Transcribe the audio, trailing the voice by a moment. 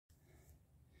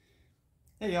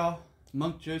Hey y'all,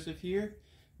 Monk Joseph here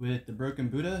with the Broken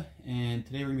Buddha, and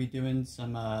today we're going to be doing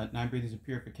some 9 breathings of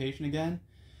purification again.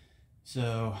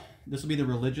 So this will be the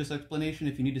religious explanation.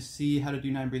 If you need to see how to do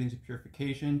 9 breathings of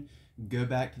purification, go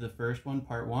back to the first one,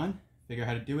 part 1, figure out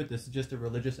how to do it. This is just a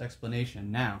religious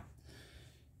explanation. Now,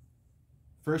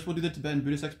 first we'll do the Tibetan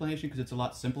Buddhist explanation because it's a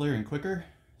lot simpler and quicker.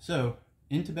 So,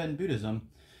 in Tibetan Buddhism,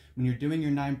 when you're doing your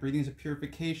 9 breathings of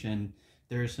purification,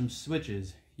 there are some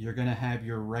switches. You're going to have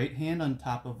your right hand on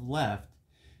top of left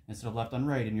instead of left on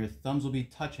right, and your thumbs will be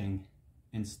touching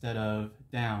instead of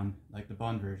down like the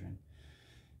Bon version.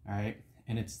 Alright,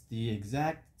 and it's the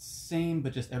exact same,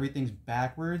 but just everything's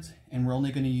backwards, and we're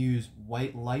only going to use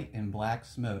white light and black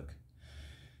smoke.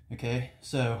 Okay,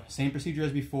 so same procedure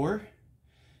as before,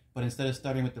 but instead of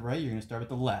starting with the right, you're going to start with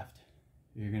the left.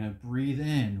 You're going to breathe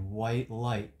in white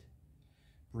light,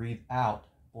 breathe out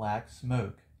black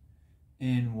smoke,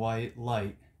 in white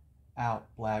light, out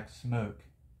black smoke,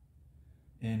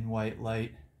 in white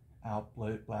light, out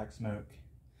black smoke.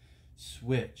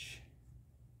 Switch.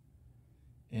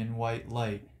 In white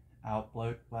light, out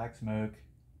black smoke,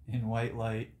 in white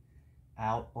light,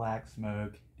 out black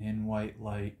smoke, in white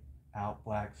light, out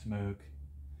black smoke.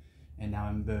 And now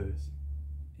in both.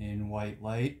 In white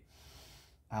light,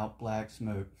 out black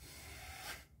smoke,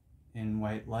 in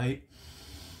white light,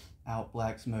 out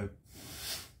black smoke,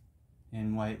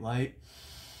 in white light,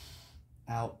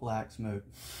 out black smoke.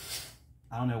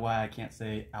 I don't know why I can't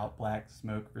say out black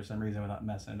smoke for some reason without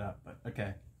messing it up, but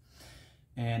okay.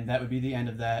 And that would be the end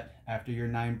of that. After your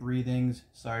 9 breathings,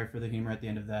 sorry for the humor at the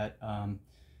end of that. I'm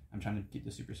trying to keep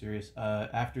this super serious.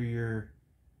 After your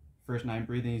first 9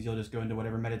 breathings, you'll just go into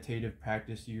whatever meditative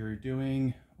practice you're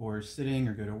doing, or sitting,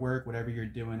 or go to work, whatever you're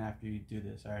doing after you do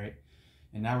this, all right?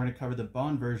 And now we're going to cover the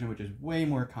Bon version, which is way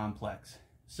more complex.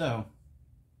 So,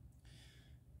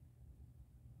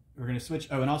 we're going to switch.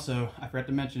 Oh, and also, I forgot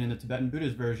to mention, in the Tibetan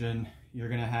Buddhist version, you're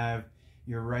going to have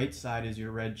your right side is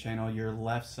your red channel, your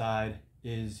left side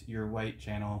is your white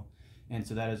channel, and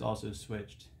so that is also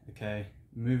switched, okay?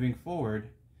 Moving forward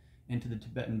into the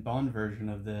Tibetan Bon version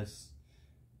of this,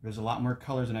 there's a lot more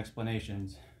colors and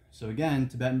explanations. So again,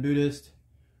 Tibetan Buddhist,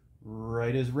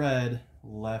 right is red,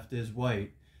 left is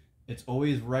white. It's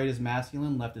always right is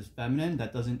masculine, left is feminine.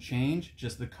 That doesn't change,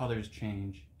 just the colors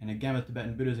change. And again, with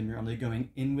Tibetan Buddhism, you're only going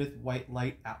in with white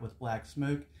light, out with black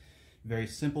smoke. Very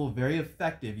simple, very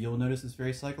effective. You'll notice it's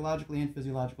very psychologically and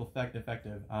physiologically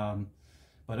effective.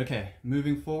 But okay,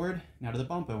 moving forward, now to the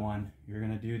Bumpo one. You're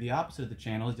going to do the opposite of the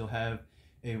channels. You'll have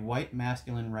a white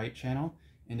masculine right channel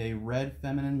and a red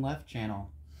feminine left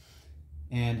channel.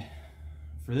 And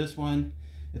for this one,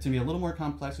 it's going to be a little more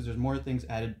complex because there's more things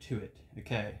added to it.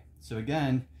 Okay, so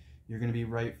again, you're going to be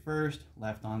right first,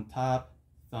 left on top,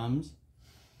 thumbs.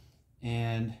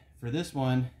 And for this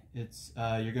one, it's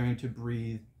you're going to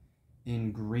breathe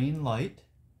in green light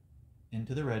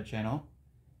into the red channel,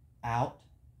 out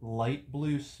light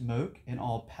blue smoke and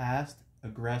all past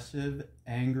aggressive,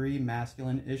 angry,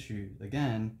 masculine issues.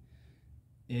 Again,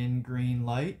 in green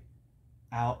light,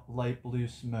 out light blue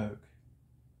smoke.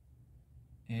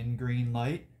 In green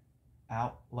light,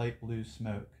 out light blue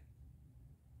smoke.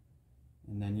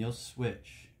 And then you'll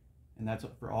switch. And that's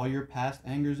for all your past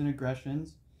angers and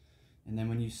aggressions. And then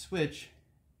when you switch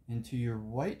into your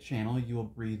white channel, you will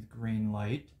breathe green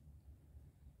light.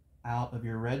 Out of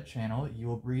your red channel, you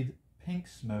will breathe pink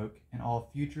smoke and all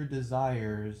future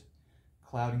desires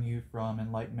clouding you from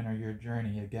enlightenment or your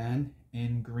journey. Again,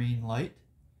 in green light,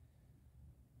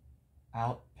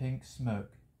 out pink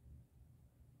smoke.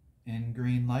 In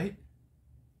green light,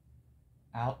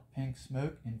 out pink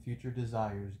smoke and future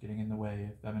desires getting in the way,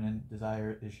 a feminine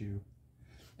desire issue.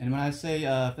 And when I say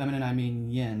feminine, I mean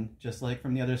yin. Just like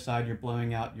from the other side, you're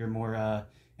blowing out your more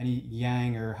any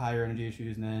yang or higher energy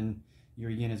issues, and then your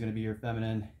yin is going to be your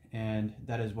feminine, and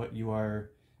that is what you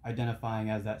are identifying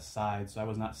as that side. So I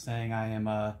was not saying I am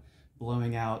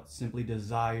blowing out simply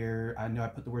desire. I know I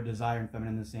put the word desire and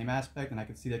feminine in the same aspect, and I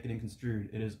could see that getting construed.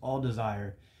 It is all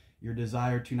desire. Your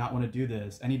desire to not want to do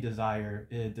this, any desire,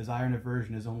 desire and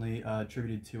aversion is only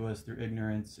attributed to us through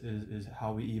ignorance, is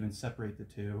how we even separate the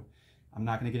two. I'm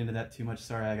not going to get into that too much.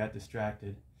 Sorry, I got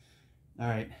distracted. All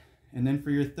right. And then for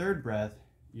your third breath,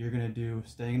 you're going to do,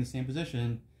 staying in the same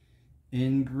position,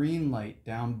 in green light,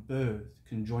 down both,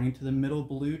 conjoining to the middle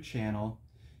blue channel,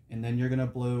 and then you're going to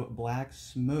blow black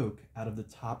smoke out of the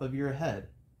top of your head.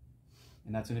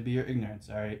 And that's going to be your ignorance,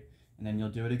 all right? And then you'll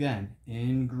do it again.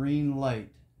 In green light,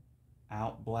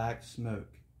 out black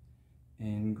smoke.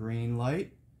 In green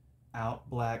light, out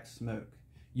black smoke.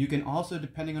 You can also,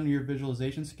 depending on your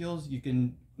visualization skills, you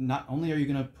can not only are you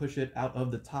going to push it out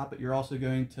of the top, but you're also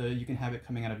going to, you can have it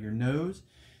coming out of your nose.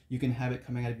 you can have it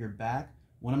coming out of your back.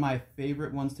 One of my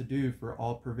favorite ones to do for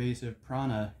all pervasive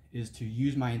prana is to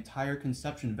use my entire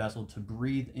conception vessel to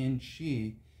breathe in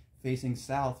chi facing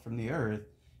south from the earth,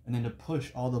 and then to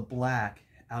push all the black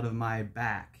out of my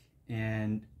back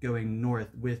and going north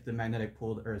with the magnetic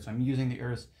pull of the earth. So I'm using the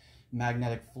earth's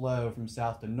magnetic flow from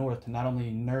south to north to not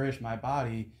only nourish my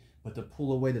body, but to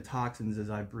pull away the toxins as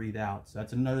I breathe out. So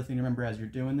that's another thing to remember as you're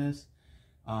doing this.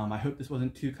 I hope this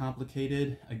wasn't too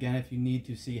complicated. Again, if you need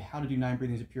to see how to do 9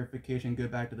 breathings of purification, go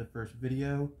back to the first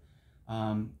video.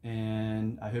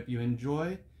 And I hope you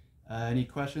enjoy. Any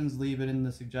questions, leave it in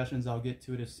the suggestions. I'll get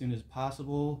to it as soon as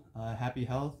possible. Happy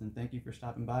health, and thank you for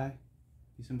stopping by.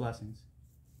 Peace and blessings.